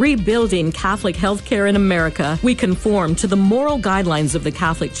HealthShare is rebuilding Catholic healthcare in America. We conform to the moral guidelines of the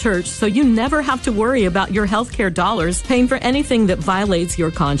Catholic Church, so you never have to worry about your healthcare dollars paying for anything that violates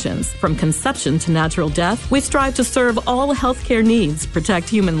your conscience. From conception to natural death, we strive to serve all healthcare needs, protect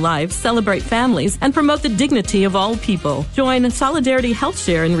human life, celebrate families, and promote the dignity of all people. Join Solidarity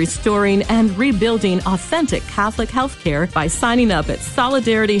HealthShare in restoring and rebuilding authentic Catholic healthcare by signing up at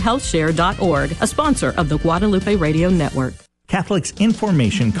solidarityhealthshare.org, a sponsor of the Guadalupe Radio Network. Catholic's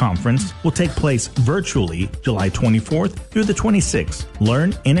Information Conference will take place virtually July 24th through the 26th.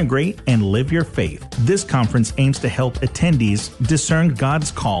 Learn, integrate, and live your faith. This conference aims to help attendees discern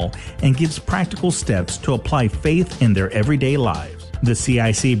God's call and gives practical steps to apply faith in their everyday lives. The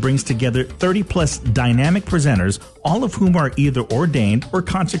CIC brings together 30-plus dynamic presenters, all of whom are either ordained or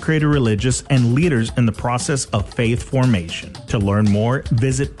consecrated religious and leaders in the process of faith formation. To learn more,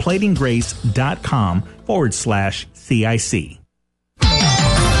 visit platinggrace.com/CIC.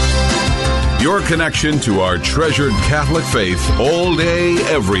 Your connection to our treasured Catholic faith all day,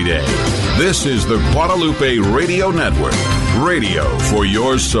 every day. This is the Guadalupe Radio Network, radio for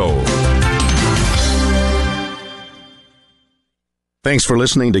your soul. Thanks for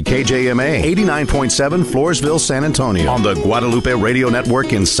listening to KJMA 89.7 Floresville, San Antonio on the Guadalupe Radio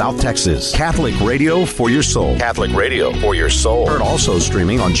Network in South Texas. Catholic radio for your soul. Catholic radio for your soul. Heard also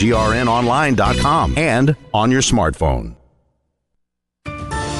streaming on grnonline.com and on your smartphone.